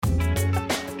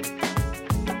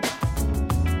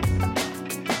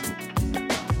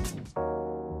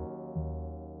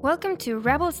Welcome to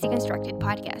Rebels Deconstructed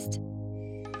podcast.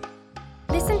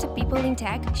 Listen to people in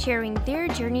tech sharing their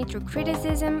journey through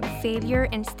criticism, failure,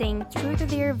 and staying true to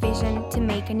their vision to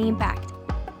make an impact.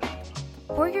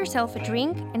 Pour yourself a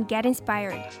drink and get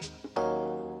inspired.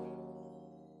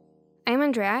 I'm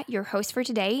Andrea, your host for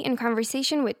today, in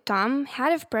conversation with Tom,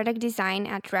 Head of Product Design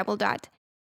at Rebel Dot.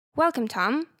 Welcome,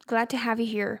 Tom. Glad to have you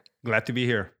here. Glad to be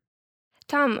here.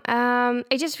 Tom, I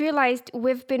just realized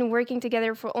we've been working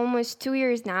together for almost 2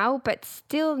 years now, but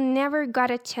still never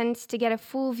got a chance to get a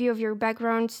full view of your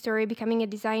background story becoming a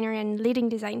designer and leading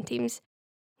design teams.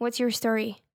 What's your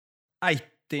story? I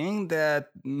think that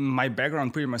my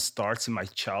background pretty much starts in my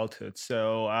childhood.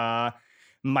 So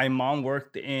my mom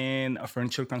worked in a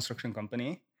furniture construction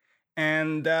company.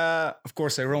 And of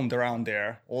course, I roamed around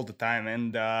there all the time.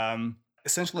 And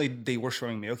essentially, they were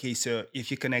showing me, okay, so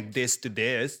if you connect this to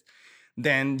this,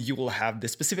 then you will have the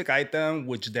specific item,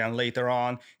 which then later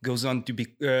on goes on to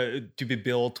be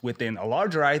built within a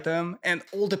larger item, and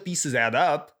all the pieces add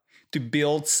up to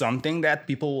build something that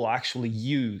people will actually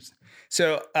use.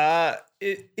 So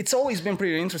it's always been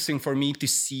pretty interesting for me to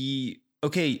see,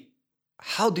 okay,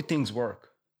 how do things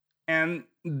work? And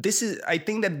I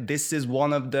think that this is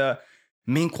one of the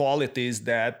main qualities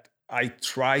that I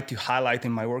try to highlight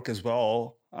in my work as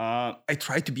well. I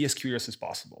try to be as curious as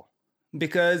possible,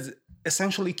 because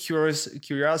essentially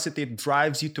curiosity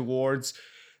drives you towards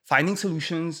finding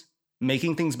solutions,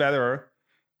 making things better,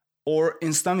 or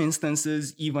in some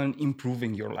instances, even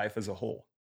improving your life as a whole.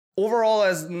 Overall,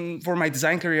 as for my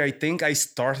design career, I think I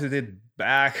started it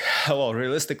back, well,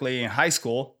 realistically in high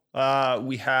school.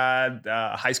 We had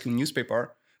a high school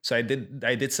newspaper, so I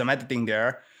did some editing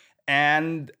there.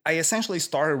 And I essentially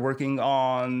started working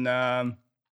on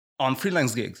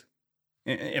freelance gigs.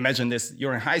 Imagine this,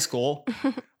 you're in high school,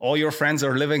 all your friends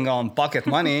are living on pocket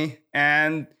money,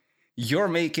 and you're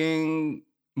making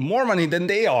more money than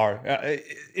they are.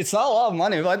 It's not a lot of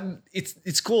money, but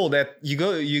it's cool that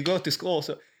you go to school.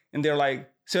 And they're like,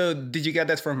 so did you get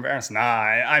that from parents? Nah,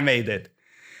 I made it.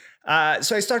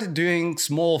 So I started doing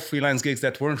small freelance gigs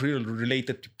that weren't really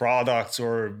related to products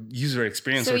or user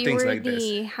experience or things like this. So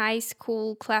you were the high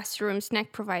school classroom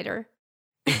snack provider.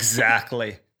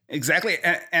 Exactly.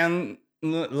 And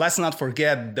let's not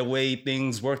forget the way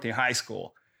things worked in high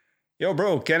school. Yo,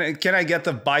 bro, can I get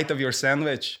a bite of your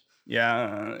sandwich?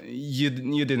 Yeah, you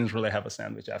didn't really have a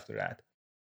sandwich after that.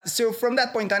 So from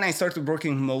that point on, I started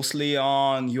working mostly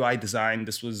on UI design.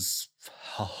 This was,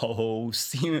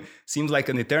 seems like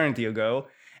an eternity ago.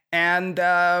 And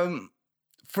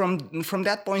from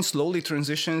that point, slowly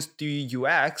transitions to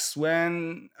UX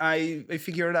when I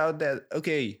figured out that,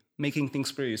 okay, making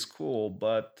things pretty is cool,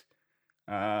 but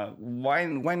why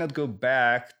not go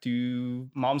back to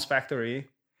mom's factory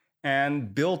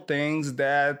and build things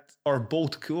that are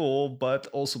both cool but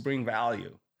also bring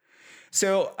value?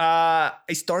 So I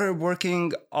started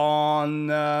working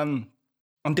on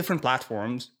different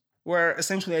platforms where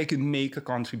essentially I could make a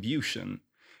contribution.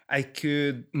 I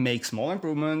could make small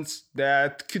improvements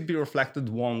that could be reflected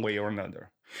one way or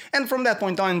another. And from that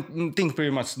point on, things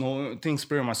pretty much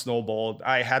snowballed.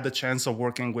 I had the chance of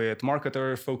working with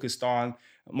marketers focused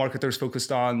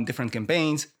on different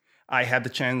campaigns. I had the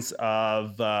chance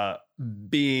of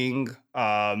being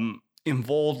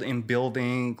involved in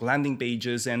building landing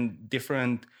pages and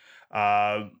different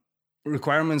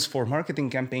requirements for marketing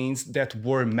campaigns that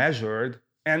were measured.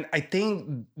 And I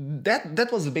think that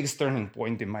was the biggest turning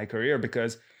point in my career,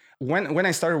 because when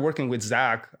I started working with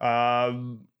Zach,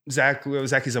 Zach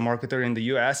is a marketer in the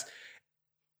US.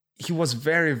 He was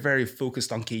very, very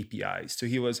focused on KPIs. So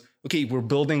he was, okay, we're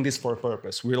building this for a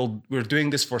purpose. We're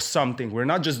doing this for something. We're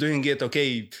not just doing it,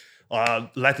 okay,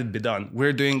 let it be done.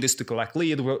 We're doing this to collect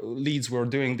leads. We're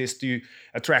doing this to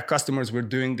attract customers. We're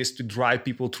doing this to drive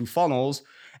people through funnels.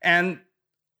 And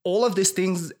all of these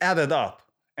things added up.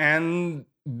 And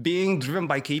being driven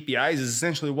by KPIs is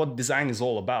essentially what design is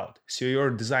all about. So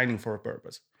you're designing for a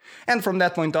purpose. And from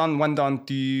that point on, went on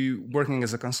to working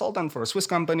as a consultant for a Swiss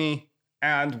company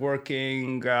and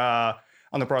working on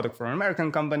a product for an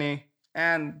American company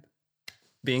and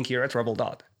being here at Rebel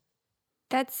Dot.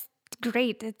 That's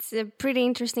great. It's a pretty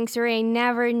interesting story. I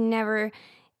never,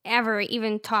 ever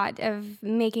even thought of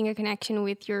making a connection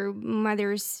with your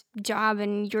mother's job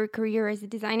and your career as a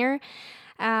designer.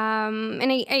 And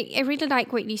I really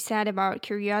like what you said about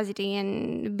curiosity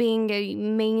and being a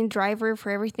main driver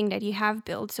for everything that you have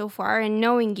built so far. And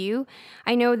knowing you,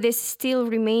 I know this still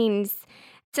remains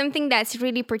something that's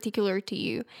really particular to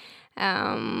you.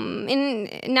 And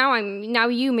now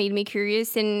you made me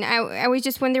curious, and I was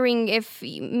just wondering if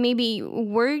maybe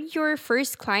were your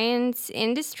first clients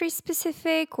industry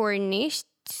specific or niche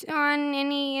on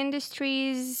any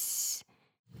industries?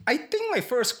 I think my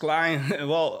first client,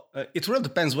 well, it really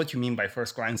depends what you mean by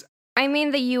first clients. I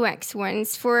mean the UX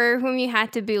ones for whom you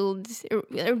had to build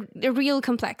real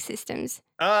complex systems.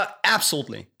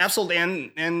 Absolutely.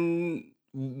 Absolutely.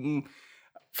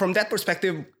 From that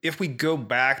perspective, if we go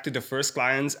back to the first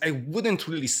clients, I wouldn't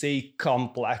really say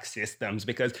complex systems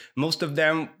because most of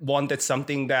them wanted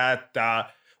something that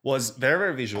was very,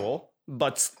 very visual,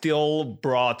 but still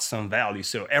brought some value.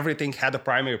 So everything had a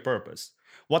primary purpose.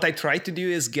 What I try to do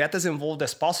is get as involved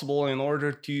as possible in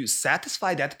order to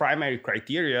satisfy that primary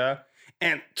criteria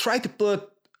and try to put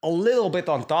a little bit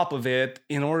on top of it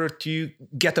in order to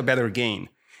get a better gain.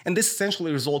 And this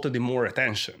essentially resulted in more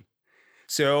attention.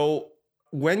 So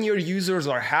when your users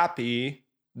are happy,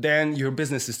 then your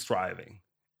business is thriving.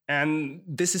 And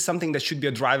this is something that should be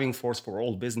a driving force for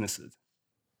all businesses.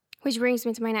 Which brings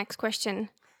me to my next question,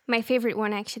 my favorite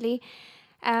one, actually.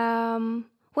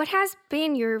 What has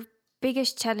been your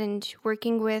biggest challenge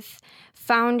working with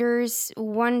founders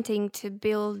wanting to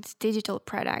build digital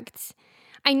products?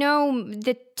 I know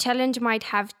the challenge might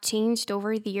have changed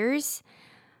over the years,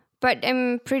 but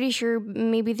I'm pretty sure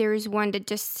maybe there is one that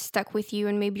just stuck with you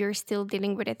and maybe you're still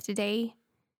dealing with it today.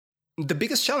 The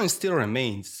biggest challenge still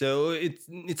remains. So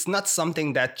it's not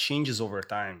something that changes over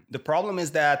time. The problem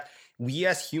is that we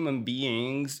as human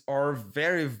beings are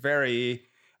very, very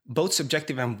both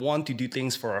subjective and want to do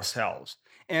things for ourselves.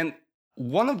 And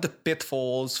one of the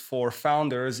pitfalls for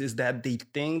founders is that they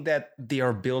think that they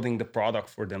are building the product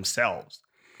for themselves.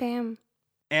 Bam.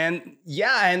 And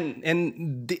yeah,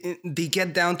 and they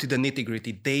get down to the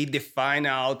nitty-gritty. They define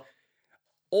out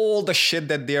all the shit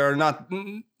that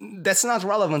that's not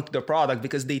relevant to the product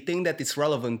because they think that it's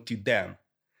relevant to them.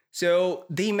 So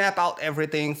they map out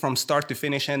everything from start to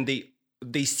finish and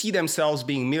they see themselves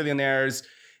being millionaires,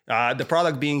 the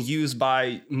product being used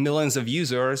by millions of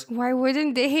users. Why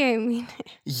wouldn't they? I mean,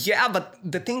 yeah, but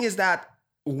the thing is that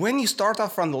when you start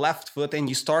off from the left foot and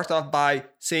you start off by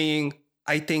saying,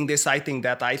 I think this, I think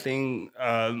that, I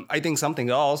think something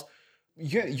else,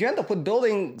 you end up with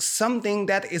building something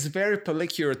that is very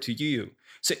peculiar to you.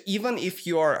 So even if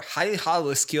you are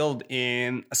highly skilled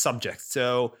in a subject,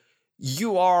 so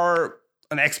you are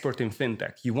an expert in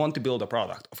fintech, you want to build a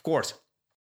product, of course,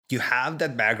 you have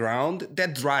that background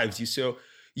that drives you. So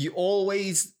you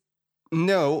always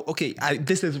know, okay,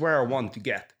 this is where I want to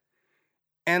get.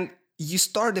 And you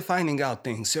start defining out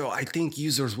things. So I think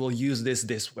users will use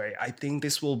this way. I think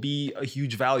this will be a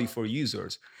huge value for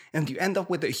users. And you end up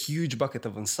with a huge bucket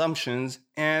of assumptions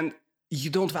and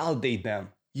you don't validate them.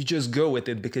 You just go with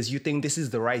it because you think this is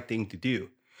the right thing to do.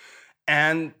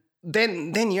 And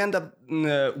then you end up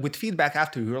with feedback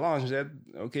after your launch that,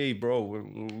 okay, bro,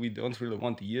 we don't really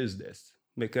want to use this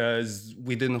because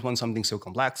we didn't want something so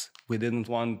complex. We didn't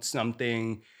want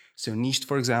something so niched,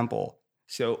 for example.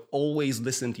 So always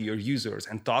listen to your users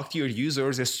and talk to your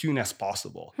users as soon as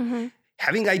possible. Mm-hmm.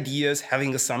 Having ideas,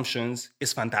 having assumptions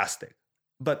is fantastic.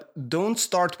 But don't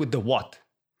start with the what.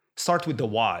 Start with the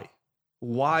why.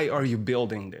 Why are you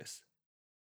building this?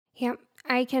 Yeah,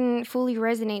 I can fully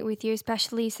resonate with you,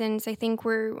 especially since I think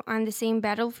we're on the same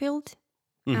battlefield,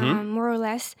 more or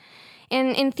less.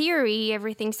 And in theory,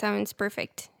 everything sounds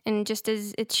perfect and just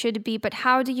as it should be. But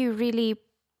how do you really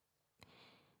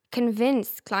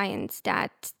convince clients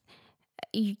that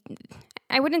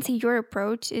I wouldn't say your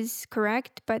approach is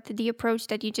correct, but the approach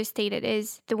that you just stated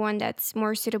is the one that's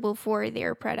more suitable for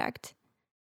their product?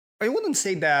 I wouldn't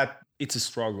say that it's a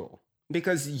struggle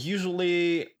because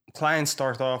usually clients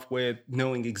start off with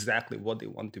knowing exactly what they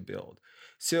want to build.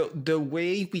 So the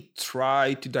way we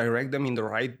try to direct them in the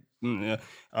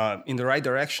right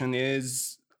direction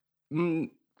is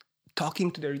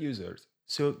talking to their users.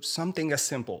 So something as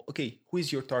simple, okay, who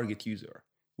is your target user?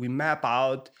 We map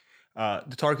out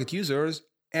the target users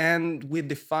and we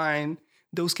define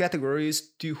those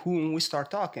categories to whom we start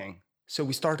talking. So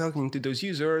we start talking to those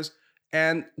users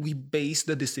and we base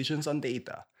the decisions on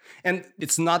data. And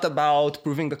it's not about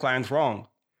proving the client wrong.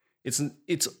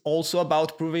 It's also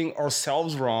about proving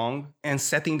ourselves wrong and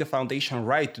setting the foundation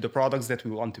right to the products that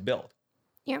we want to build.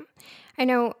 Yeah, I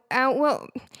know. Well,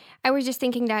 I was just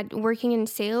thinking that working in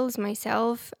sales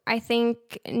myself, I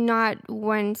think not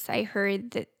once I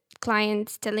heard the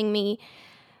clients telling me,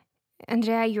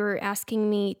 Andrea, you're asking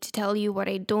me to tell you what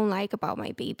I don't like about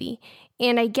my baby.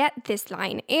 And I get this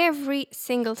line every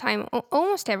single time,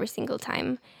 almost every single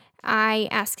time. I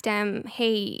ask them,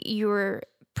 hey, your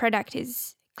product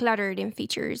is cluttered in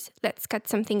features. Let's cut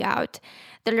something out.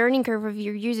 The learning curve of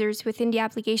your users within the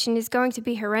application is going to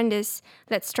be horrendous.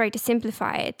 Let's try to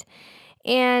simplify it.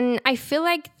 And I feel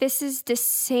like this is the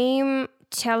same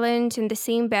challenge and the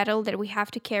same battle that we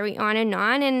have to carry on and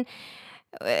on. And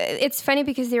it's funny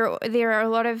because there are a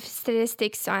lot of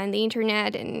statistics on the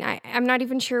internet, and I'm not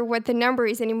even sure what the number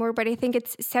is anymore, but I think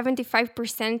it's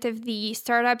 75% of the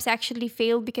startups actually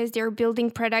fail because they're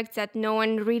building products that no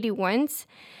one really wants.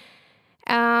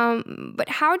 But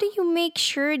how do you make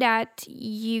sure that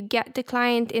you get the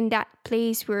client in that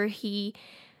place where he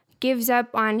gives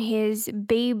up on his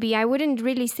baby? I wouldn't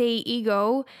really say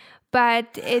ego,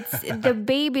 but it's the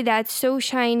baby that's so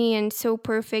shiny and so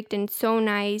perfect and so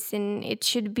nice, and it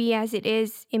should be as it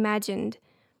is imagined.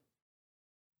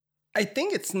 I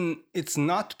think it's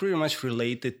not pretty much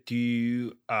related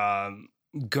to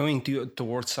going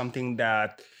towards something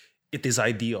that it is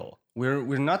ideal.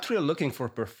 We're not really looking for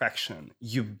perfection.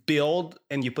 You build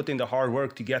and you put in the hard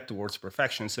work to get towards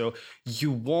perfection. So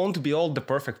you won't build the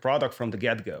perfect product from the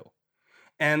get-go.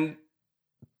 And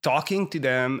talking to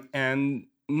them and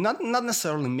not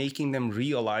necessarily making them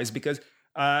realize, because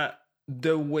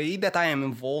the way that I am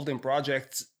involved in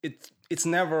projects, it's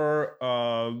never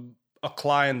a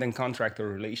client and contractor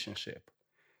relationship.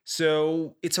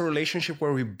 So it's a relationship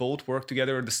where we both work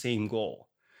together at the same goal.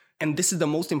 And this is the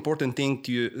most important thing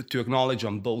to acknowledge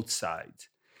on both sides,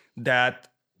 that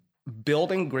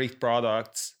building great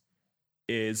products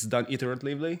is done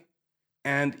iteratively,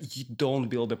 and you don't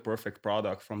build a perfect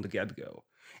product from the get-go.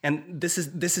 And this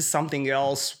is something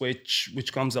else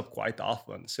which comes up quite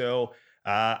often. So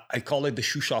I call it the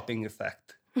shoe shopping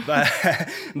effect. But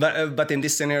but in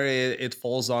this scenario, it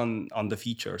falls on the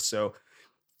features. So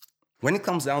when it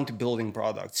comes down to building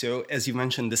products, so as you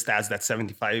mentioned, the stats that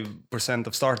 75%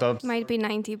 of startups Might be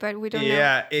 90, but we don't know.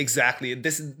 Yeah, exactly.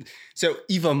 So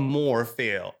even more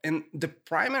fail. And the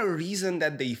primary reason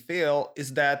that they fail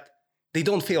is that they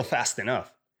don't fail fast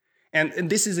enough. And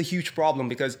this is a huge problem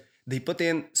because they put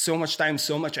in so much time,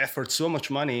 so much effort, so much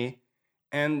money,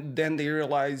 and then they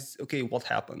realize, okay, what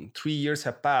happened? 3 years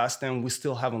have passed and we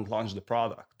still haven't launched the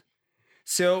product.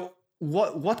 So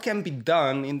what can be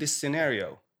done in this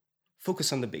scenario?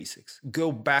 Focus on the basics.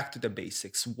 Go back to the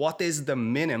basics. What is the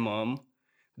minimum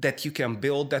that you can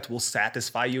build that will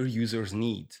satisfy your users'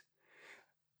 needs?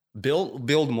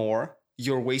 Build more.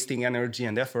 You're wasting energy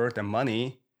and effort and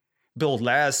money. Build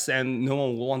less, and no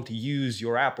one will want to use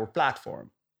your app or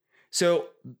platform. So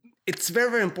it's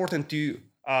very, very important to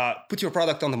put your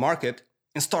product on the market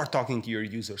and start talking to your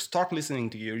users. Start listening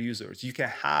to your users. You can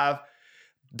have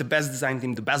the best design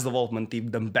team, the best development team,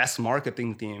 the best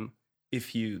marketing team.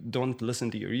 If you don't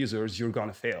listen to your users, you're going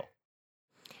to fail.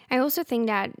 I also think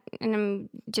that, and I'm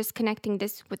just connecting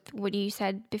this with what you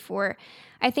said before,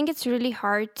 I think it's really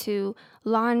hard to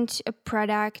launch a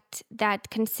product that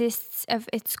consists of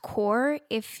its core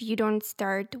if you don't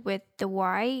start with the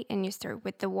why and you start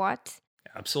with the what.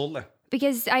 Absolutely.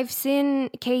 Because I've seen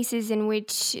cases in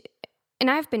which, and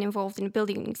I've been involved in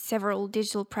building several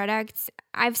digital products,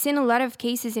 I've seen a lot of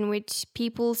cases in which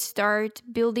people start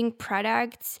building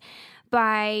products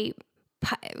by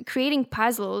creating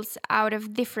puzzles out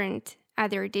of different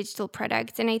other digital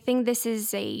products. And I think this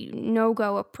is a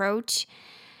no-go approach.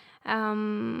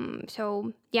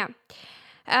 So, yeah.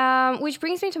 Which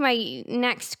brings me to my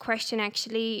next question,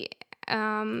 actually.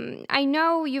 I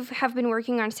know you have been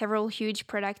working on several huge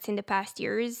products in the past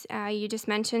years. You just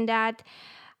mentioned that.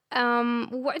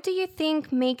 What do you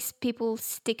think makes people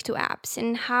stick to apps,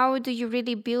 and how do you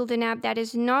really build an app that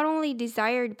is not only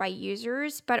desired by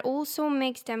users, but also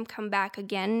makes them come back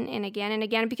again and again and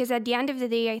again? Because at the end of the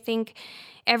day, I think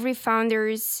every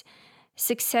founder's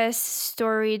success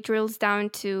story drills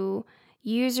down to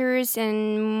users,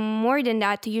 and more than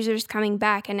that, to users coming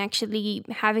back and actually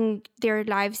having their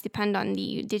lives depend on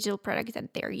the digital product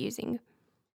that they're using.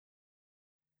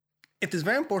 It is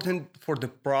very important for the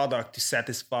product to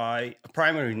satisfy a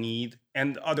primary need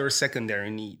and other secondary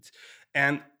needs.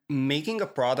 And making a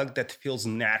product that feels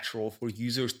natural for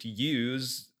users to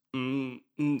use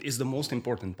is the most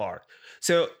important part.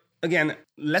 So again,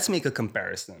 let's make a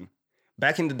comparison.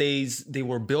 Back in the days, they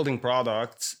were building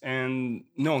products and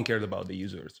no one cared about the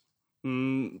users.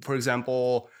 For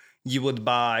example, you would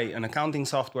buy an accounting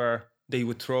software, they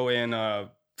would throw in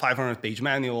a 500-page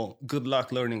manual, good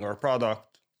luck learning our product.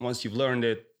 Once you've learned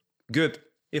it, good.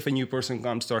 If a new person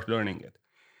comes, start learning it.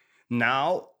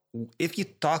 Now, if you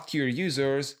talk to your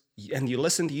users and you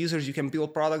listen to users, you can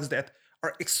build products that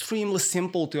are extremely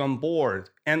simple to onboard.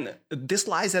 And this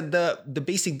lies at the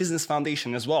basic business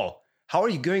foundation as well. How are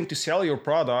you going to sell your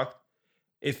product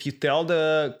if you tell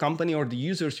the company or the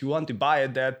users who want to buy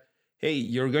it that, hey,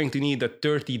 you're going to need a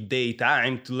 30-day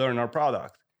time to learn our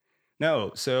product?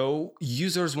 No. So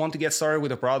users want to get started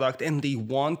with a product and they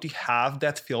want to have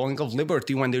that feeling of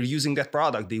liberty when they're using that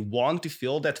product. They want to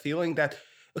feel that feeling that,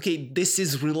 okay, this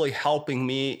is really helping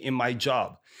me in my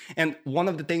job. And one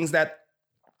of the things that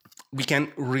we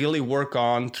can really work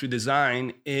on through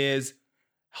design is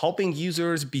helping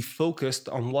users be focused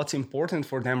on what's important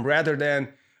for them rather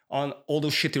than on all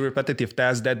those shitty repetitive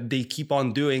tasks that they keep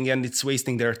on doing and it's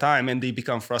wasting their time and they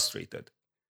become frustrated.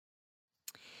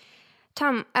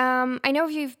 Tom, I know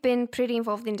you've been pretty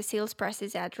involved in the sales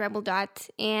process at Rebel Dot,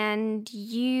 and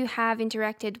you have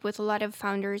interacted with a lot of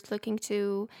founders looking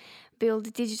to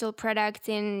build digital products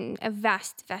in a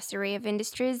vast array of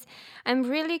industries. I'm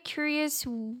really curious,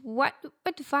 what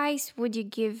advice would you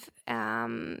give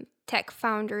tech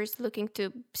founders looking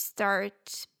to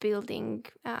start building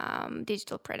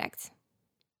digital products?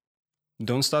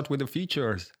 Don't start with the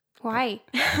features. Why?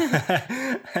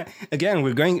 Again,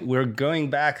 we're going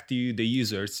back to the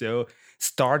user. So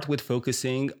start with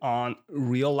focusing on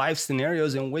real life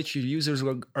scenarios in which your users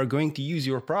are going to use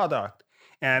your product.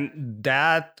 And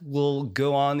that will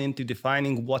go on into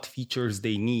defining what features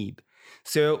they need.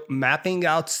 So mapping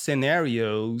out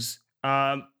scenarios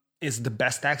is the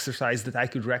best exercise that I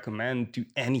could recommend to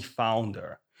any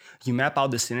founder. You map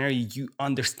out the scenario, you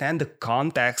understand the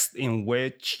context in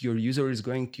which your user is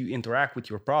going to interact with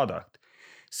your product.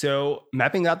 So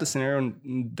mapping out the scenario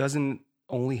doesn't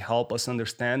only help us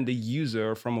understand the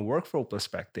user from a workflow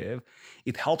perspective,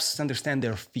 it helps us understand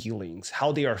their feelings,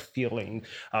 how they are feeling,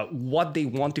 what they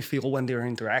want to feel when they're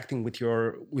interacting with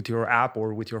your app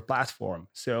or with your platform.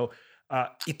 So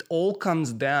it all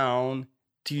comes down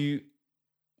to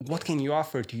what can you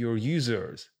offer to your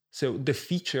users. So the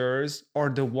features are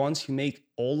the ones who make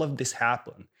all of this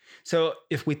happen. So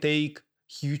if we take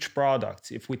huge products,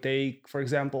 if we take, for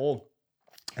example,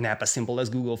 an app as simple as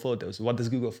Google Photos, what does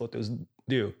Google Photos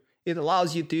do? It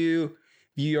allows you to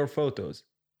view your photos.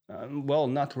 Well,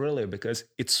 not really, because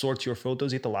it sorts your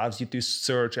photos. It allows you to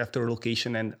search after a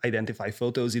location and identify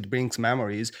photos. It brings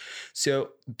memories.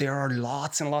 So there are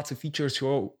lots and lots of features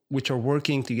which are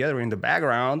working together in the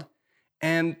background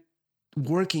and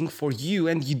working for you,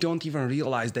 and you don't even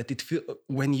realize that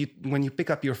when you pick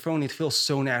up your phone, it feels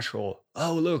so natural.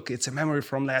 Oh, look, it's a memory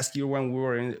from last year when we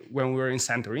were in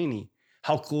Santorini.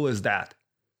 How cool is that?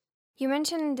 You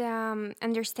mentioned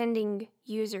understanding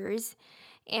users,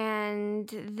 and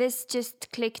this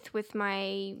just clicked with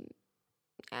my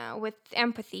with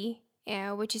empathy,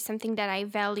 which is something that I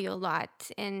value a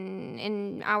lot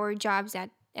in our jobs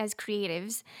as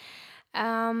creatives.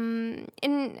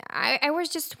 And I was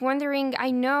just wondering,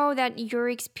 I know that your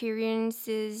experience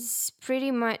is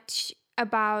pretty much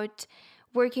about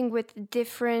working with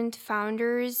different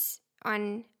founders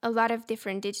on a lot of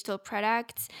different digital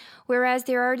products, whereas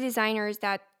there are designers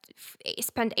that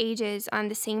spend ages on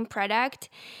the same product.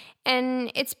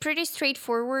 And it's pretty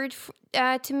straightforward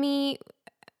to me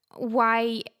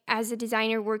why, as a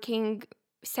designer working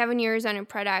 7 years on a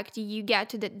product, you get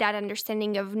to that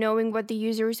understanding of knowing what the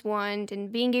users want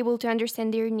and being able to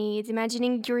understand their needs,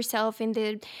 imagining yourself in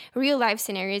the real life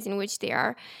scenarios in which they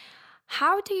are.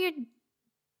 How do you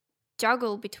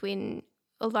juggle between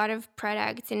a lot of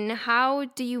products, and how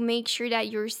do you make sure that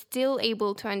you're still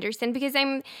able to understand? Because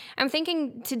I'm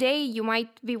thinking today you might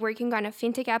be working on a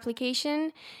fintech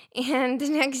application, and the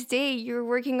next day you're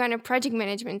working on a project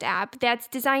management app that's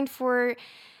designed for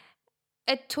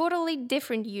a totally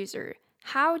different user.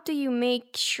 How do you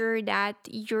make sure that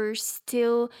you're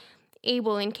still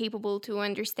able and capable to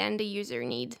understand the user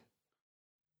need?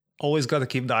 Always got to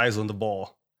keep the eyes on the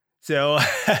ball. So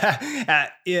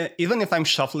even if I'm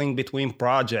shuffling between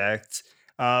projects,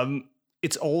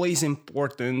 it's always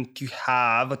important to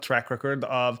have a track record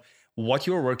of what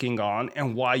you're working on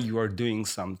and why you are doing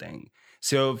something.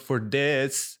 So for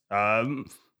this, I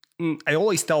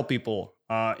always tell people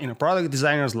in a product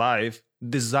designer's life,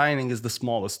 designing is the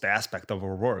smallest aspect of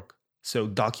our work. So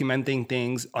documenting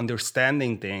things,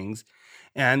 understanding things,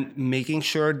 and making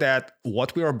sure that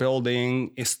what we are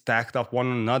building is stacked up one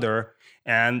another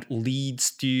and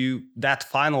leads to that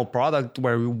final product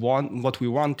where we want what we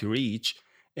want to reach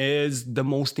is the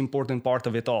most important part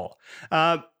of it all.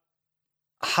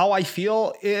 How I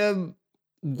feel,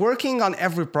 working on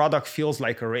every product feels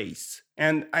like a race.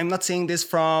 And I'm not saying this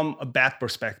from a bad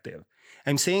perspective.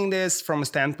 I'm saying this from a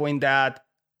standpoint that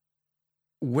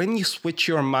when you switch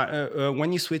your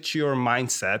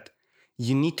mindset,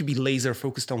 you need to be laser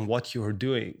focused on what you're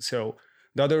doing. So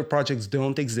the other projects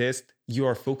don't exist. You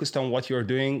are focused on what you're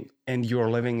doing and you're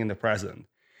living in the present.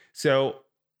 So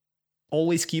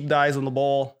always keep the eyes on the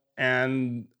ball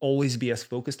and always be as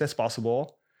focused as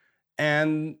possible.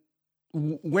 And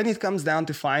when it comes down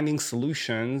to finding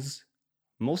solutions,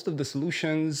 most of the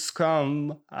solutions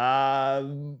come,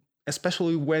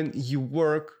 especially when you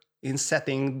work in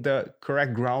setting the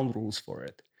correct ground rules for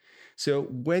it. So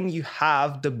when you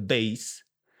have the base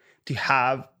to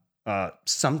have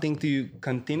something to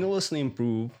continuously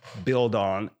improve, build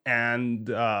on, and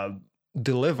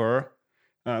deliver,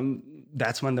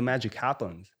 that's when the magic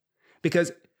happens.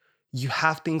 Because you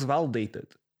have things validated.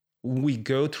 We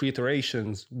go through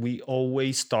iterations. We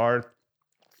always start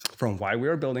from why we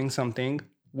are building something.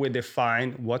 We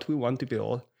define what we want to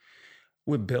build.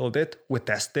 We build it, we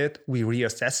test it, we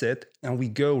reassess it, and we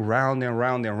go round and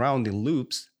round and round in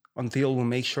loops until we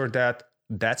make sure that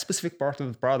that specific part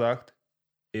of the product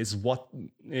is what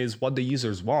the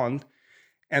users want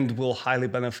and will highly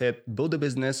benefit both the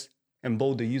business and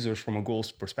both the users from a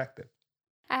goals perspective.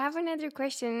 I have another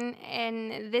question,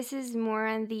 and this is more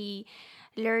on the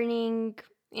learning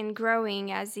and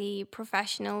growing as a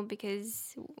professional,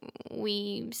 because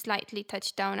we slightly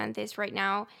touched down on this right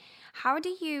now. How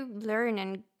do you learn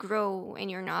and grow in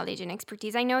your knowledge and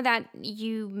expertise? I know that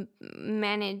you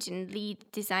manage and lead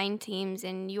design teams,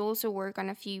 and you also work on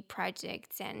a few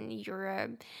projects, and you're a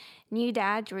new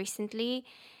dad recently.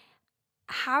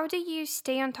 How do you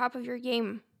stay on top of your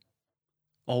game?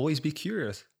 Always be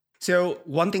curious. So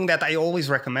one thing that I always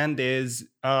recommend is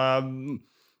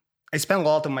I spend a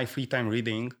lot of my free time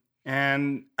reading,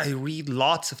 and I read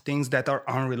lots of things that are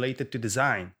unrelated to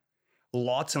design.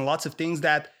 Lots and lots of things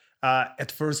that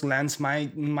at first glance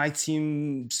might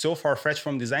seem so far-fetched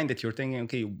from design that you're thinking,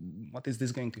 okay, what is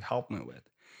this going to help me with?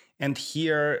 And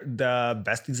here, the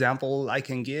best example I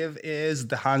can give is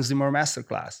the Hans Zimmer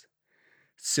Masterclass.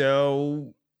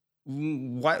 So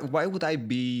why would I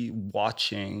be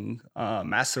watching a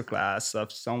masterclass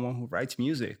of someone who writes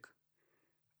music?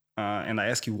 And I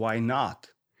ask you, why not?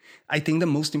 I think the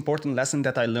most important lesson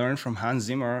that I learned from Hans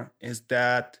Zimmer is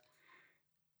that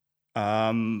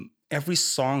every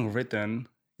song written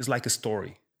is like a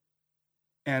story.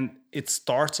 And it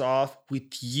starts off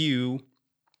with you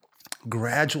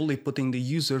gradually putting the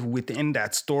user within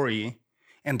that story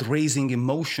and raising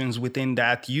emotions within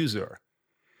that user.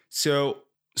 So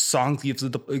song gives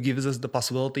us the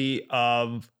possibility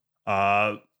of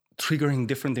triggering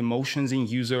different emotions in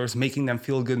users, making them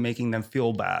feel good, making them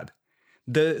feel bad.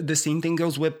 The same thing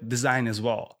goes with design as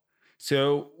well.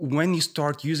 So when you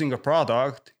start using a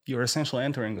product, you're essentially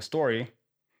entering a story,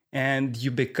 and you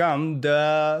become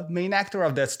the main actor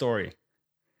of that story.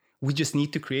 We just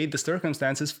need to create the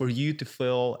circumstances for you to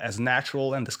feel as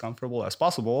natural and as comfortable as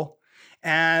possible,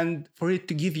 and for it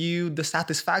to give you the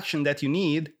satisfaction that you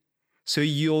need. So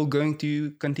you're going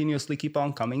to continuously keep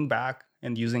on coming back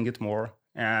and using it more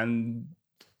and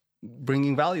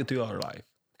bringing value to your life.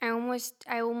 I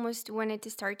almost wanted to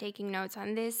start taking notes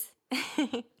on this.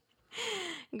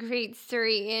 Great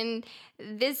story. And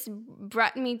this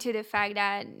brought me to the fact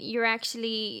that you're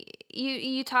actually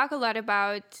you talk a lot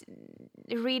about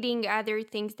reading other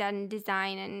things than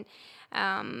design,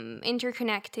 and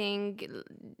interconnecting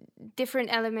different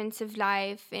elements of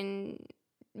life, and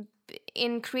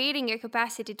in creating a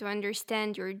capacity to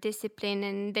understand your discipline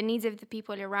and the needs of the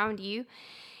people around you.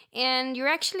 And you're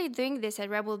actually doing this at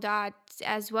Rebel Dot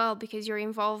as well, because you're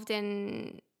involved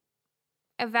in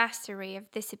a vast array of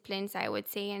disciplines, I would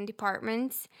say, and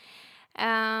departments.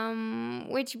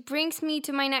 Which brings me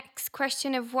to my next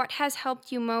question of what has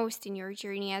helped you most in your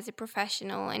journey as a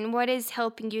professional, and what is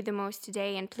helping you the most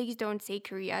today? And please don't say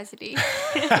curiosity.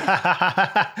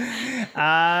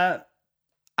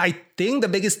 I think the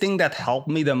biggest thing that helped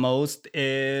me the most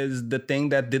is the thing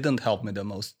that didn't help me the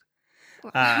most.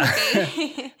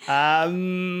 Okay.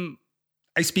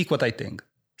 I speak what I think.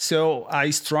 So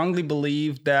I strongly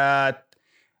believe that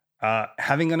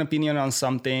having an opinion on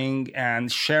something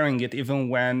and sharing it even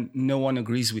when no one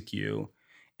agrees with you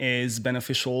is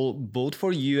beneficial both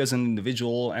for you as an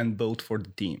individual and both for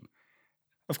the team.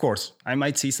 Of course, I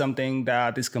might see something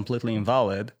that is completely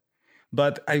invalid,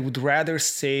 but I would rather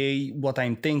say what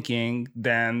I'm thinking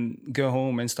than go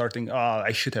home and starting, oh,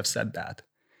 I should have said that.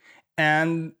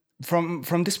 And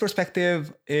from this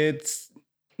perspective, it's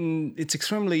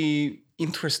extremely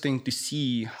interesting to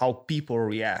see how people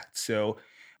react. So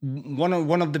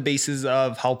one of the bases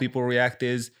of how people react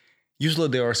is usually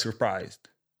they are surprised.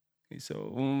 So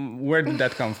where did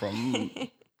that come from?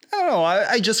 I don't know.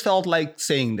 I just felt like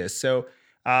saying this. So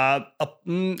I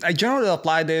generally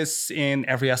apply this in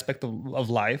every aspect of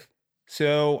life.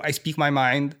 So I speak my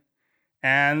mind,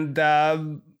 and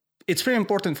it's very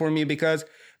important for me because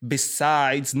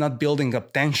besides not building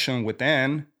up tension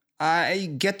within,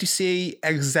 I get to say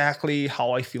exactly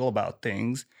how I feel about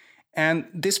things. And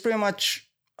this pretty much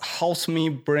helps me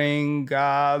bring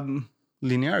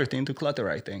linearity into clutter,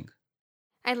 I think.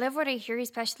 I love what I hear,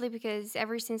 especially because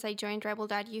ever since I joined Rebel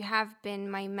Dot, you have been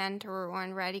my mentor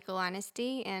on radical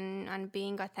honesty and on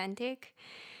being authentic.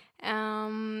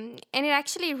 And it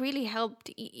actually really helped.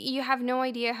 You have no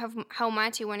idea how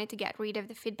much I wanted to get rid of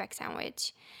the feedback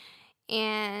sandwich.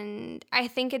 And I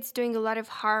think it's doing a lot of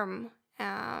harm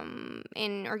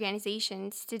in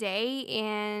organizations today.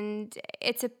 And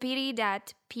it's a pity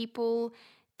that people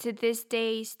to this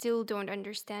day still don't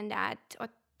understand that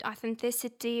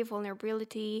authenticity,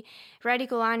 vulnerability,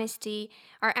 radical honesty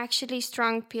are actually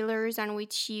strong pillars on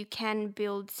which you can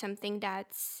build something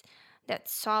that's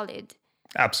solid.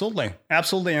 Absolutely,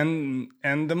 absolutely,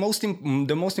 and the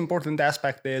most important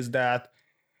aspect is that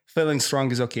feeling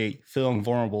strong is okay, feeling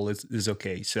vulnerable is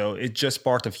okay. So it's just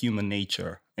part of human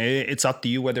nature. It's up to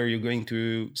you whether you're going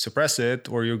to suppress it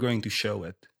or you're going to show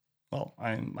it. Well,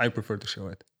 I prefer to show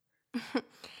it.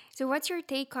 So, what's your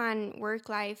take on work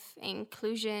life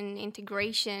inclusion,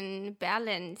 integration,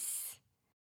 balance?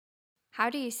 How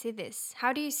do you see this?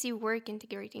 How do you see work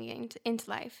integrating into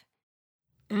life?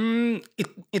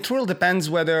 It really depends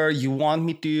whether you want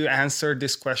me to answer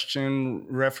this question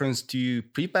reference to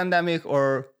pre-pandemic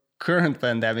or current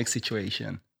pandemic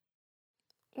situation.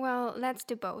 Well, let's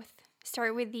do both.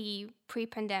 Start with the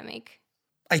pre-pandemic.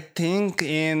 I think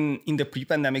in the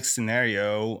pre-pandemic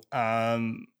scenario,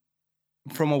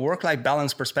 from a work-life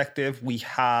balance perspective, we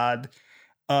had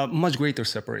much greater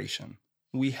separation.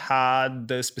 We had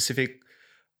the specific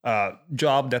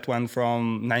job that went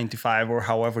from 9 to 5 or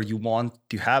however you want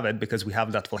to have it, because we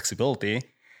have that flexibility.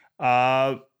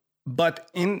 But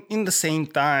in the same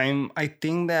time, I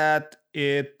think that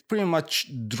it pretty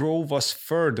much drove us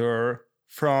further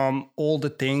from all the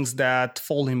things that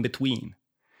fall in between.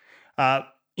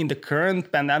 In the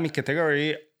current pandemic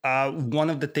category,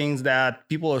 one of the things that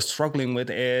people are struggling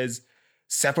with is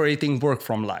separating work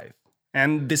from life.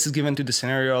 And this is given to the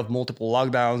scenario of multiple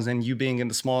lockdowns and you being in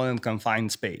the small and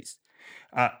confined space.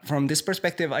 From this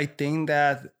perspective, I think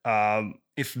that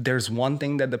if there's one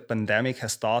thing that the pandemic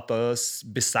has taught us,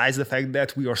 besides the fact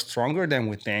that we are stronger than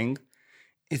we think,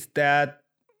 is that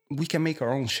we can make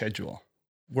our own schedule.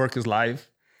 Work is life.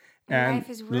 And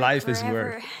life is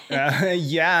work.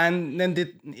 Yeah, and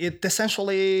it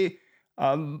essentially,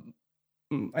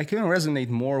 I can resonate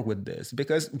more with this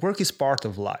because work is part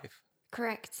of life.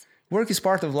 Correct. Work is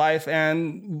part of life,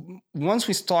 and once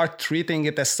we start treating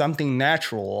it as something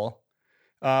natural,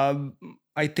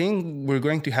 I think we're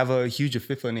going to have a huge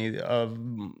epiphany of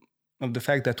the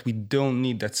fact that we don't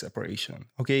need that separation.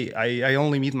 Okay, I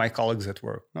only meet my colleagues at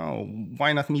work. No,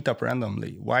 why not meet up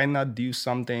randomly? Why not do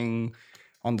something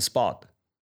on the spot?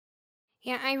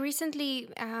 Yeah, I recently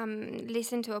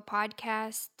listened to a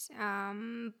podcast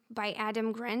by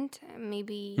Adam Grant.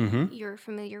 Maybe you're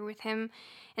familiar with him.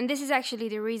 And this is actually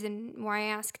the reason why I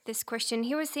asked this question.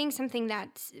 He was saying something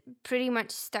that pretty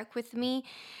much stuck with me.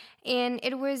 And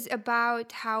it was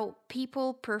about how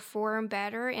people perform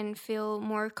better and feel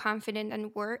more confident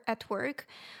at work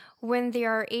when they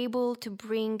are able to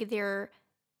bring their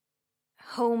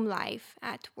home life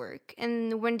at work,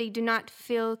 and when they do not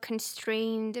feel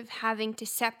constrained of having to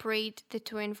separate the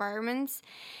two environments.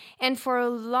 And for a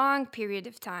long period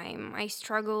of time, I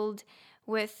struggled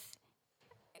with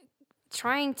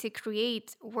trying to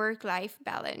create work-life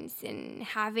balance and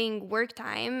having work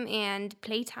time and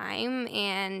playtime,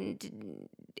 and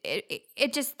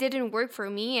it just didn't work for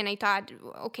me. And I thought,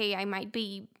 okay, I might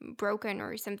be broken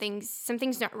or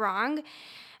something's not wrong,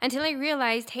 until I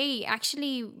realized, hey,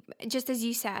 actually, just as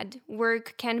you said,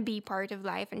 work can be part of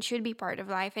life and should be part of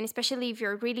life. And especially if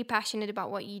you're really passionate about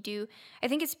what you do, I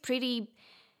think it's pretty,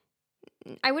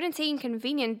 I wouldn't say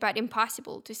inconvenient, but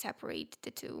impossible to separate the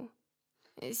two.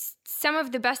 Some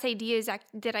of the best ideas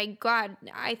that I got,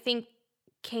 I think,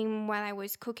 came while I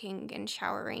was cooking and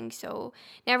showering. So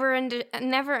never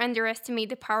underestimate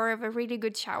the power of a really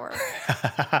good shower.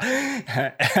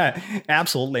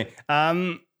 Absolutely.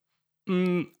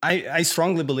 I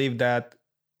strongly believe that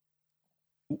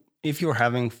if you're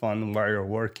having fun while you're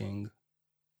working,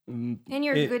 and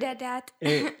you're good at that,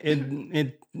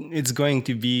 it's going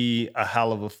to be a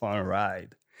hell of a fun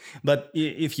ride. But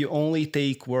if you only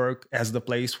take work as the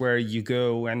place where you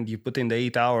go and you put in the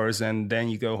 8 hours and then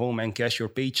you go home and cash your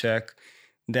paycheck,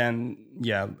 then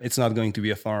yeah, it's not going to be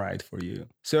a fun ride for you.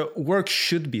 So work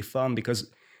should be fun,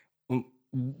 because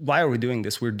why are we doing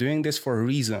this? We're doing this for a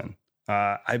reason.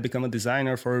 I become a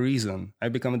designer for a reason. I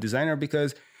become a designer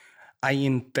because I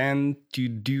intend to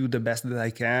do the best that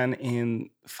I can in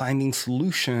finding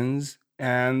solutions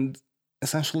and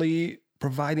essentially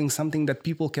providing something that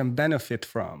people can benefit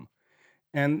from.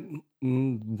 And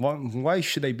why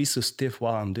should I be so stiff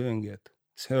while I'm doing it?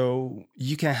 So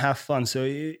you can have fun. So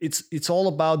it's all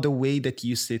about the way that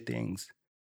you see things.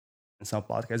 In some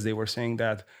podcasts, they were saying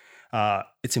that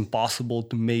it's impossible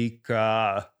to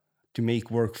make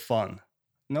work fun.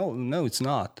 No, it's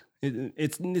not.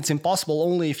 It's impossible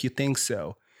only if you think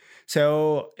so.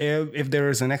 So if there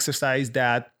is an exercise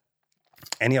that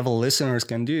any of the listeners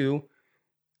can do,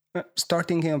 start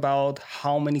thinking about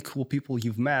how many cool people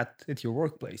you've met at your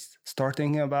workplace. Start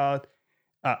thinking about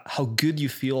how good you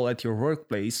feel at your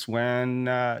workplace when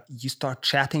you start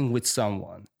chatting with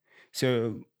someone.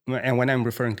 So, and when I'm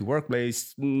referring to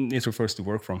workplace, it refers to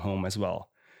work from home as well.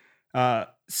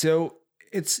 So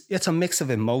it's a mix of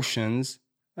emotions,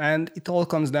 and it all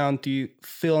comes down to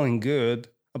feeling good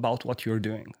about what you're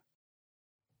doing.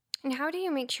 And how do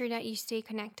you make sure that you stay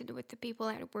connected with the people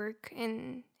at work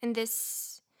in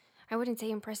this, I wouldn't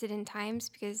say unprecedented times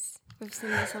because we've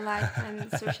seen this a lot on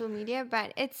social media,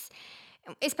 but it's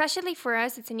especially for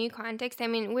us, it's a new context. I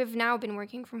mean, we've now been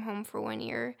working from home for 1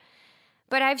 year,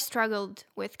 but I've struggled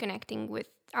with connecting with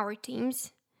our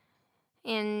teams.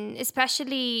 And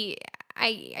especially,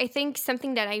 I think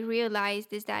something that I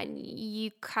realized is that you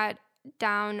cut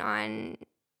down on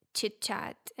chit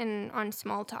chat and on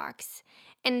small talks,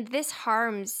 and this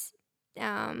harms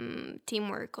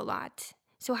teamwork a lot.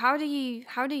 So how do you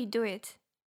do it?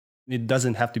 It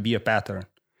doesn't have to be a pattern.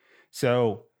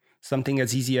 So something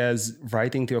as easy as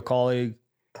writing to a colleague,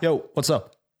 "Yo, what's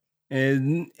up?"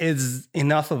 is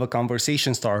enough of a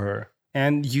conversation starter.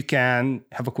 And you can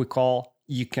have a quick call,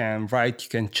 you can write, you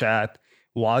can chat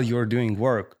while you're doing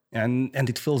work. And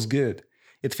it feels good.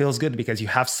 It feels good because you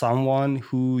have someone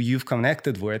who you've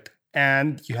connected with,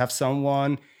 and you have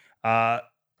someone uh,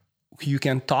 who you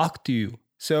can talk to.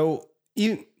 So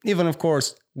even of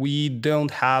course, we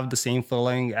don't have the same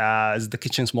feeling as the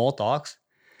kitchen small talks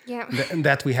Yeah.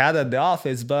 that we had at the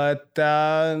office, but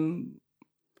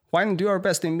why not do our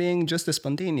best in being just as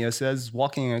spontaneous as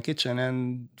walking in a kitchen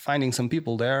and finding some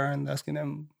people there and asking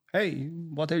them, "Hey,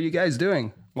 what are you guys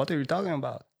doing? What are you talking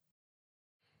about?"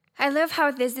 I love how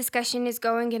this discussion is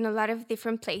going in a lot of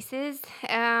different places.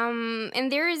 And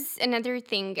there is another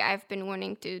thing I've been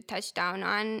wanting to touch down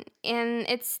on, and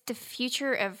it's the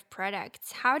future of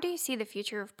products. How do you see the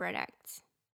future of products?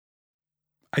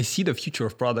 I see the future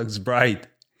of products bright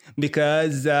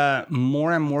because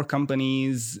more and more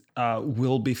companies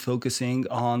will be focusing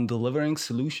on delivering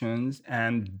solutions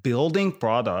and building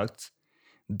products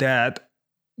that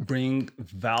bring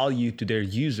value to their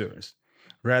users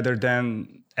rather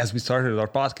than, as we started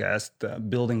our podcast,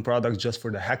 building products just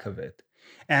for the heck of it.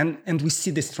 And we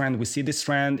see this trend. We see this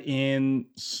trend in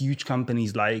huge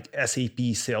companies like SAP,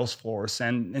 Salesforce,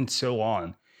 and so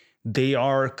on. They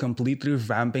are completely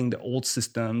revamping the old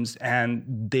systems, and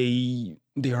they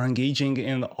are engaging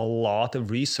in a lot of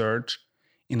research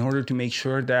in order to make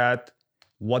sure that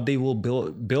what they will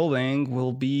building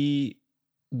will be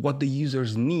what the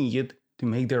users need to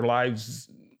make their lives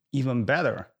even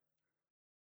better.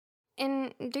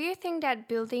 And do you think that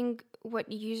building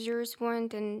what users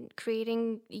want and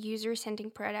creating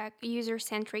user-centric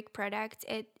products,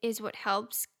 it is what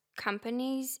helps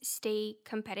companies stay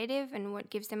competitive and what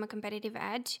gives them a competitive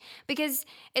edge? Because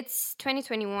it's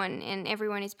 2021 and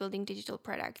everyone is building digital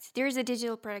products. There's a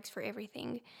digital products for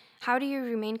everything. How do you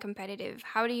remain competitive?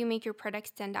 How do you make your product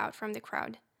stand out from the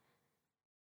crowd?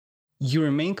 You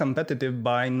remain competitive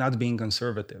by not being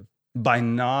conservative, by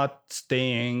not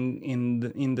staying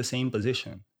in the same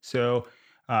position. So,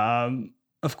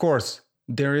 of course,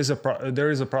 there is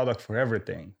a product for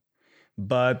everything,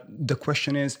 but the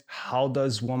question is, how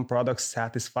does one product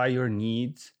satisfy your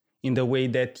needs in the way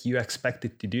that you expect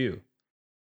it to do?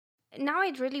 Now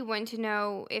I'd really want to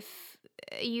know if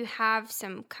you have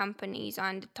some companies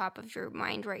on the top of your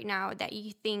mind right now that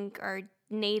you think are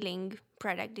nailing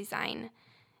product design.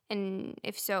 And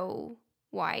if so,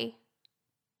 why?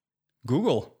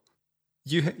 Google.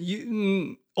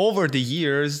 Over the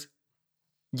years,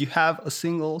 you have a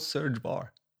single search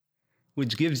bar,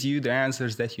 which gives you the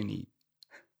answers that you need.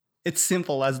 It's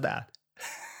simple as that.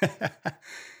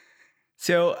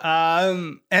 So,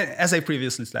 as I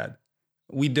previously said,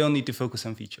 we don't need to focus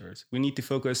on features. We need to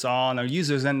focus on our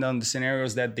users and on the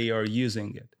scenarios that they are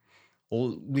using it.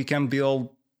 We can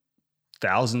build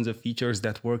thousands of features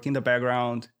that work in the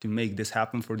background to make this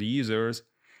happen for the users.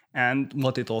 And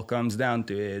what it all comes down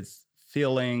to is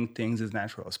feeling things as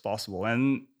natural as possible.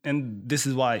 And this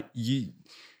is why you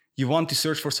want to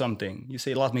search for something. You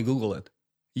say, "Let me Google it."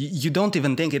 You don't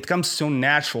even think, it comes so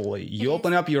naturally. You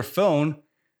open up your phone.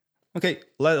 Okay,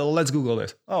 let's Google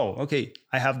this. Oh, okay,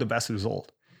 I have the best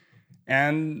result.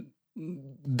 And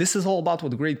this is all about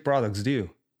what great products do.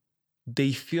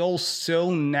 They feel so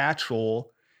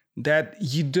natural that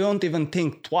you don't even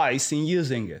think twice in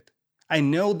using it. I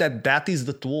know that that is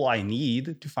the tool I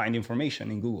need to find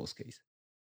information in Google's case.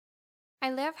 I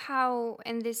love how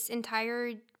in this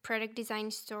entire product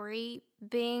design story,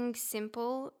 being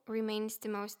simple remains the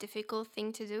most difficult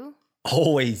thing to do.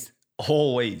 Always,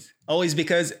 always,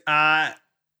 because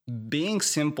being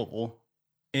simple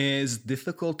is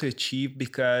difficult to achieve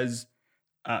because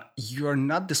you're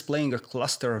not displaying a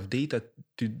cluster of data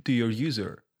to your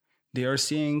user. They are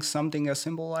seeing something as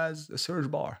simple as a search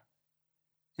bar.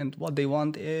 And what they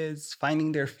want is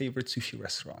finding their favorite sushi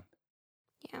restaurant.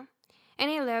 Yeah.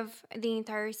 And I love the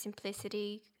entire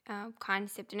simplicity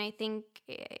concept. And I think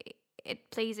it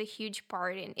plays a huge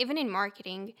part in even in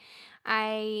marketing.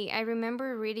 I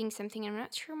remember reading something. I'm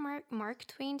not sure Mark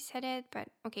Twain said it, but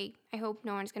okay. I hope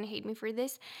no one's gonna hate me for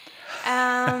this.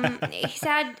 He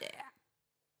said,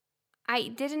 "I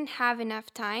didn't have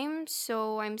enough time,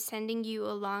 so I'm sending you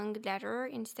a long letter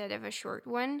instead of a short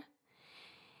one."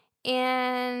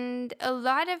 And a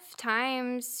lot of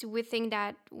times we think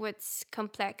that what's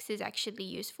complex is actually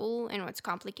useful and what's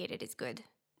complicated is good,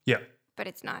 Yeah, but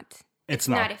it's not. it's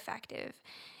Not not. effective.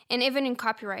 And even in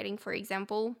copywriting, for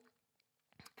example,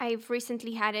 I've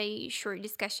recently had a short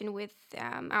discussion with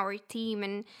our team,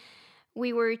 and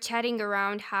we were chatting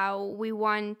around how we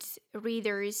want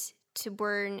readers to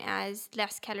burn as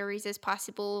less calories as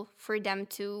possible for them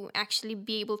to actually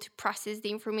be able to process the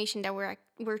information that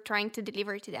we're trying to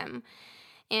deliver to them.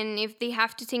 And if they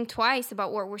have to think twice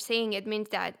about what we're saying, it means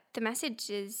that the message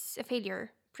is a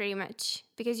failure, pretty much,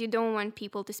 because you don't want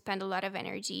people to spend a lot of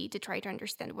energy to try to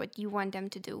understand what you want them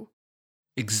to do.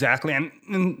 Exactly.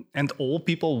 And all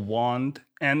people want,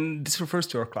 and this refers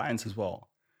to our clients as well,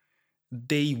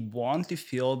 they want to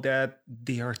feel that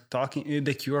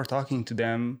that you are talking to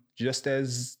them just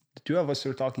as the two of us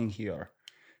are talking here.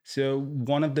 So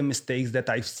one of the mistakes that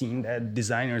I've seen that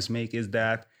designers make is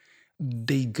that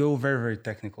they go very, very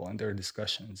technical in their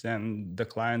discussions, and the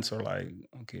clients are like,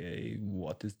 okay,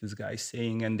 what is this guy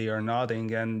saying? And they are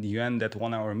nodding, and you end that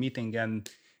 1 hour meeting and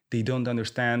they don't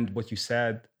understand what you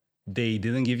said. They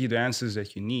didn't give you the answers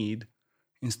that you need.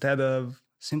 Instead of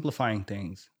simplifying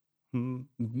things,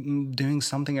 doing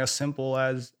something as simple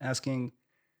as asking,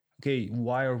 okay,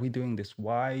 why are we doing this?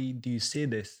 Why do you say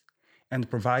this? And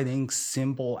providing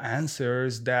simple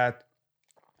answers that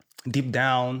deep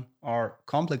down are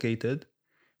complicated,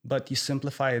 but you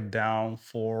simplify it down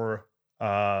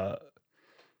uh,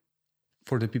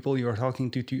 for the people you are talking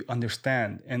to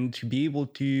understand and to be able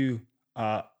to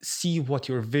see what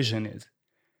your vision is.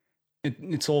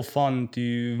 It's all fun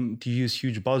to use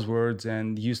huge buzzwords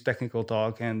and use technical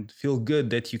talk and feel good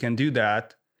that you can do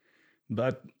that,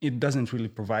 but it doesn't really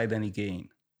provide any gain.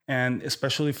 And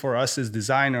especially for us as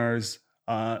designers,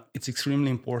 it's extremely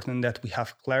important that we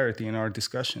have clarity in our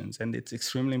discussions, and it's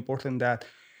extremely important that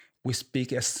we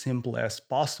speak as simple as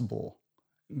possible,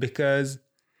 because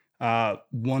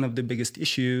one of the biggest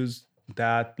issues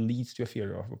that leads to a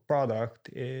failure of a product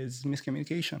is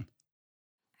miscommunication.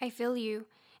 I feel you.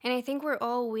 And I think we're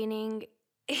all winning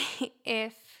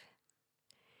if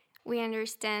we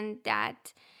understand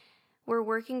that we're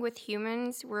working with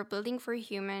humans, we're building for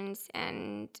humans,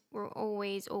 and we're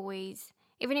always,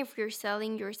 even if you're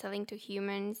selling to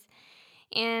humans.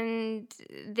 And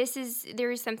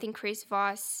there is something Chris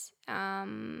Voss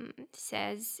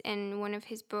says in one of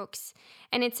his books,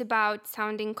 and it's about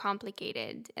sounding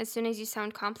complicated. As soon as you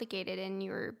sound complicated in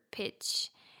your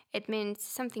pitch, it means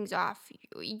something's off.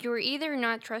 You're either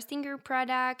not trusting your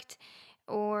product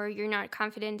or you're not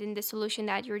confident in the solution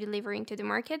that you're delivering to the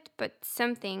market, but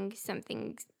something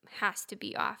has to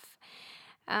be off.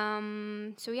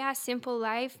 So yeah, simple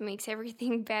life makes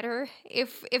everything better.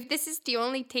 If this is the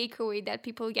only takeaway that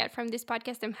people get from this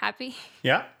podcast, I'm happy.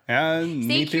 Yeah, and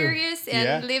Stay me too. curious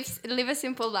and Yeah, live a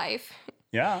simple life.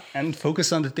 yeah, and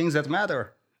focus on the things that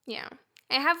matter. Yeah.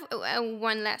 I have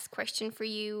one last question for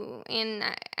you, and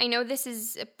I know this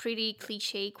is a pretty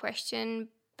cliche question,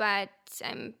 but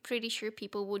I'm pretty sure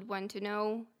people would want to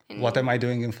know. And What am I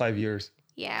doing in 5 years?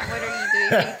 yeah, what are you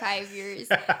doing in 5 years?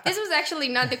 This was actually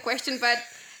not the question, but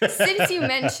since you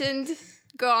mentioned,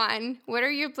 go on. What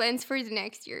are your plans for the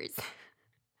next years?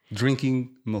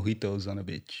 Drinking mojitos on a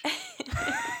beach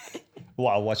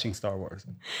while watching Star Wars.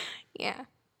 Yeah,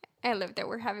 I love that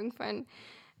we're having fun.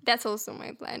 That's also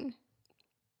my plan.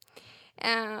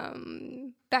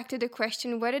 Back to the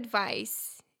question, what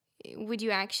advice would you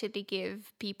actually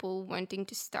give people wanting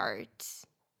to start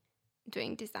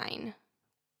doing design,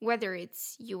 whether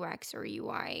it's UX or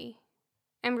UI?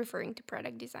 I'm referring to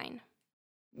product design.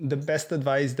 The best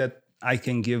advice that I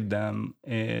can give them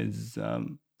is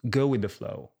go with the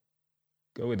flow.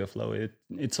 go with the flow.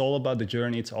 It's all about the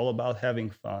journey. It's all about having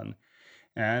fun,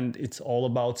 and it's all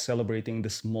about celebrating the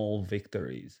small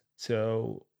victories.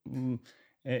 So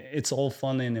it's all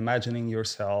fun in imagining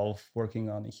yourself working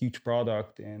on a huge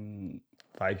product in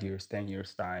 5 years, 10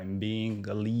 years time, being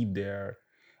a lead there,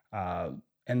 uh,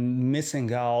 and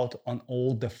missing out on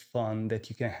all the fun that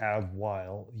you can have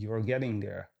while you're getting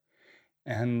there.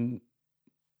 And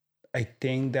I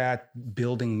think that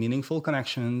building meaningful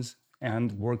connections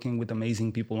and working with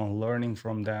amazing people and learning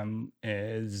from them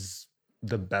is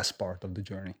the best part of the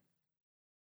journey.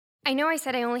 I know I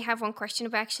said I only have one question,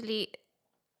 but actually,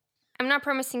 I'm not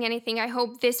promising anything. I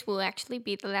hope this will actually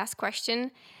be the last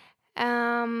question.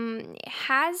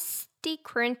 Has the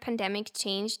current pandemic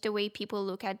changed the way people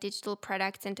look at digital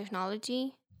products and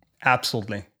technology?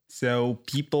 Absolutely. So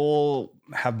people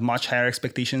have much higher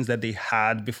expectations that they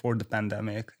had before the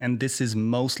pandemic. And this is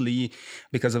mostly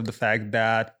because of the fact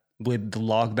that with the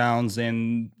lockdowns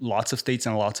in lots of states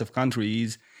and lots of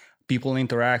countries, people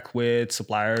interact with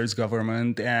suppliers,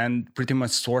 government, and pretty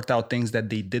much sort out things that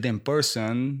they did in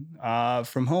person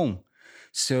from home.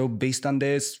 So based on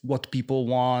this, what people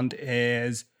want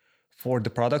is for the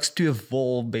products to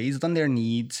evolve based on their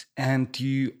needs and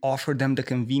to offer them the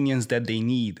convenience that they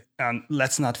need. And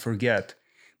let's not forget,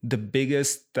 the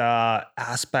biggest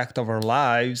aspect of our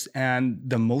lives and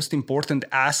the most important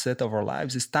asset of our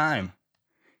lives is time.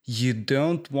 You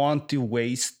don't want to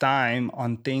waste time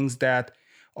on things that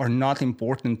are not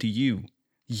important to you.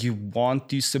 You want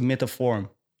to submit a form.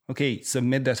 Okay,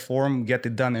 submit that form, get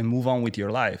it done, and move on with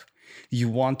your life. You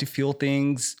want to feel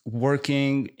things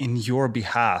working in your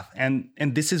behalf. And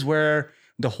this is where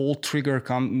the whole trigger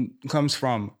comes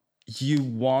from. You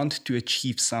want to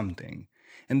achieve something.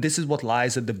 And this is what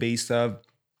lies at the base of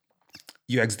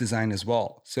UX design as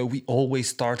well. So we always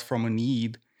start from a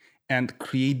need and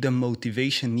create the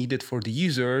motivation needed for the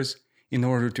users in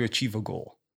order to achieve a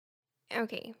goal.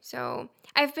 Okay, so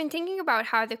I've been thinking about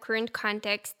how the current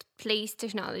context places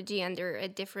technology under a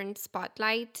different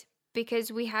spotlight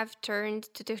because we have turned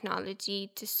to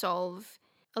technology to solve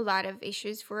a lot of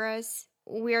issues for us.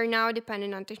 We are now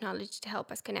dependent on technology to help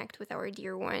us connect with our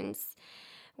dear ones.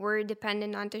 We're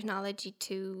dependent on technology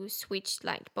to switch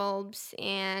light bulbs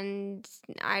and,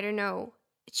 I don't know,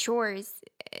 chores,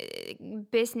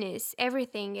 business,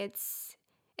 everything. It's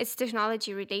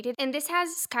technology related, and this has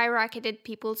skyrocketed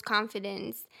people's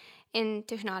confidence in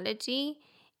technology,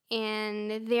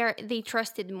 and they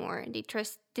trust it more. They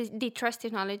trust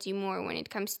technology more when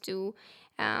it comes to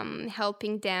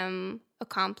helping them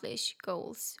accomplish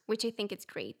goals, which I think is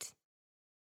great.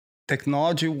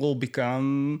 Technology will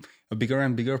become a bigger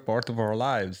and bigger part of our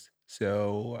lives.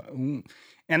 So,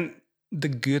 and the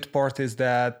good part is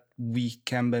that we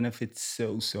can benefit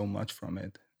so much from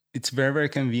it. It's very, very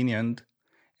convenient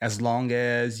as long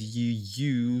as you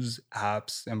use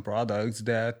apps and products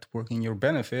that work in your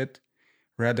benefit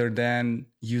rather than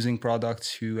using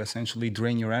products to essentially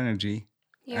drain your energy.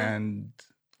 Yeah. And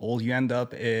all you end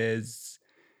up is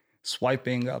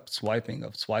swiping up,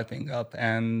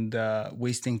 and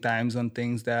wasting times on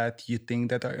things that you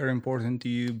think that are important to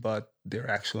you, but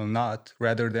they're actually not,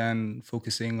 rather than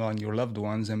focusing on your loved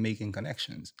ones and making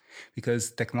connections. Because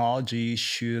technology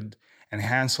should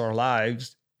enhance our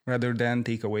lives rather than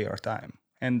take away our time.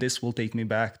 And this will take me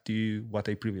back to what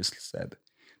I previously said.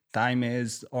 Time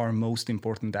is our most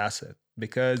important asset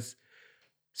because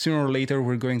sooner or later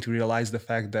we're going to realize the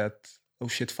fact that, oh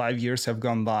shit, 5 years have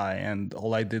gone by and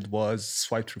all I did was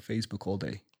swipe through Facebook all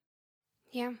day.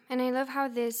 Yeah, and I love how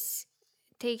this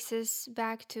takes us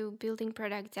back to building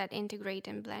products that integrate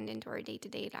and blend into our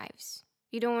day-to-day lives.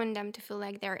 You don't want them to feel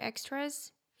like they're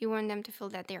extras. You want them to feel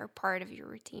that they are part of your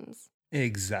routines.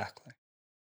 Exactly.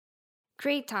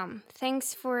 Great, Tom.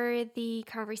 Thanks for the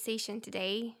conversation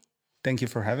today. Thank you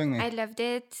for having me. I loved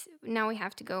it. Now we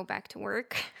have to go back to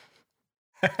work.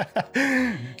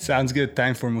 Sounds good.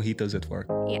 Time for mojitos at work.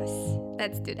 Yes,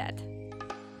 let's do that.